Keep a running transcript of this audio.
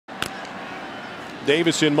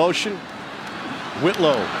Davis in motion.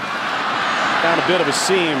 Whitlow down a bit of a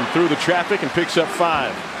seam through the traffic and picks up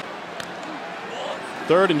 5.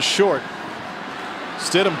 3rd and short.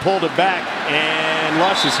 Stidham pulled it back and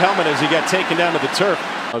lost his helmet as he got taken down to the turf.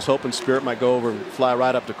 I was hoping Spirit might go over and fly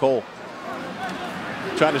right up to Cole.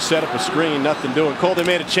 Trying to set up a screen, nothing doing. Cole, they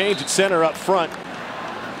made a change at center up front.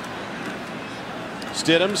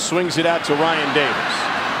 Stidham swings it out to Ryan Davis.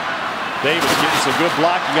 Davis getting some good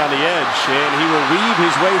blocking on the edge, and he will weave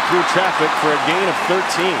his way through traffic for a gain of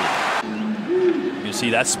 13. You see,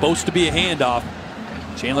 that's supposed to be a handoff.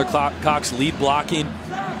 Chandler Cox lead blocking.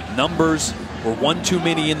 Numbers were one too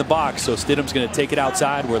many in the box, so Stidham's going to take it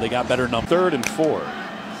outside where they got better numbers. 3rd and 4.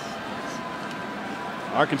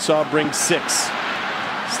 Arkansas brings 6.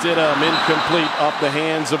 Stidham incomplete off the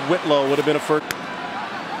hands of Whitlow. Would have been a first.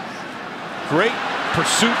 Great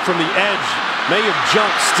pursuit from the edge. May have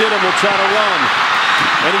jumped. Stidham will try to run.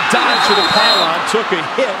 And he dives to the pylon. Took a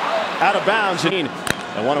hit out of bounds. And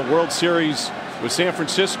won a World Series with San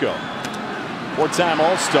Francisco. 4-time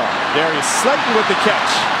All-Star. Darius Slayton with the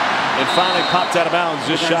catch. And finally popped out of bounds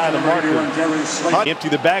just shy of the marker. Empty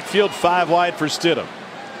the backfield. 5 wide for Stidham.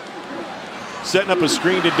 Setting up a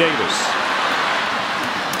screen to Davis.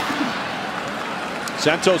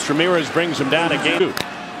 Santos Ramirez brings him down again.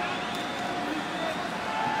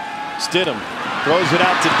 Stidham throws it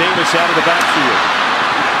out to Davis out of the backfield.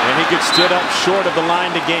 And he gets stood up short of the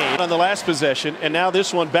line to gain on the last possession. And now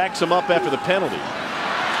this one backs him up after the penalty.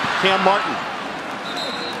 Cam Martin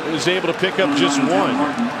was able to pick up just 1.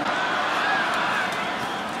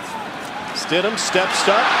 Stidham steps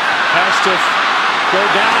up, has to go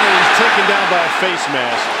down, and he's taken down by a face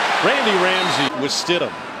mask. Randy Ramsey with Stidham.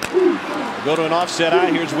 Go to an offset eye.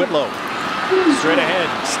 Here's Whitlow. Straight ahead.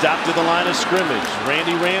 Stopped at the line of scrimmage.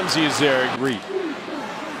 Randy Ramsey is there.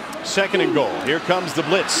 2nd and goal. Here comes the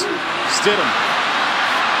blitz. Stidham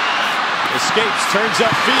escapes, turns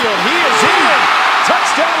upfield. He is in.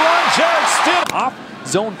 Touchdown run, Jared Stidham. Off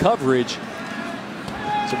zone coverage.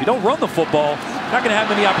 So if you don't run the football, you're not going to have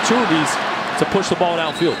many opportunities to push the ball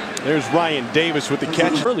downfield. There's Ryan Davis with the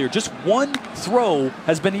catch. Earlier, just one throw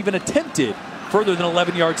has been even attempted further than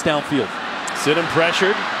 11 yards downfield. Stidham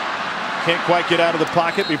pressured. Can't quite get out of the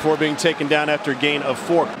pocket before being taken down after a gain of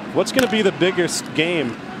 4. What's going to be the biggest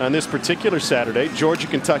game on this particular Saturday? Georgia,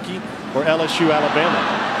 Kentucky, or LSU, Alabama?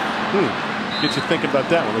 Get you thinking about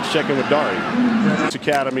that one. Let's check in with Dari.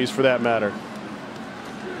 Academies for that matter.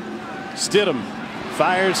 Stidham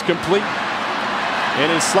fires complete.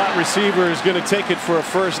 And his slot receiver is going to take it for a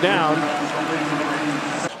first down.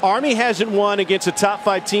 Army hasn't won against a top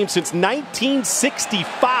 5 team since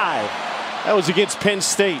 1965. That was against Penn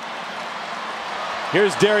State.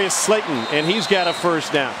 Here's Darius Slayton, and he's got a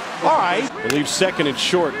first down. All right. They leave 2nd and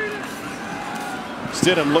short.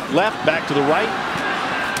 Stidham looked left, back to the right.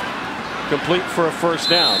 Complete for a first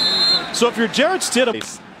down. So if you're Jared Stidham,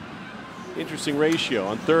 interesting ratio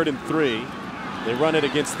on 3rd and 3. They run it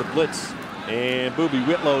against the blitz. And Booby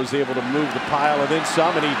Whitlow is able to move the pile and then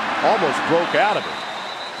some, and he almost broke out of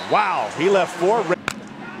it. Wow, he left 4.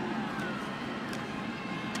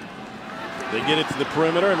 They get it to the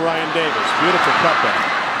perimeter, and Ryan Davis, beautiful cutback.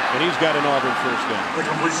 And he's got an Auburn first down.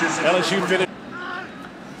 LSU finished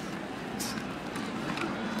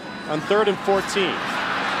on 3rd and 14.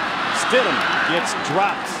 Stidham gets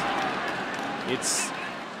dropped. It's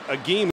a game.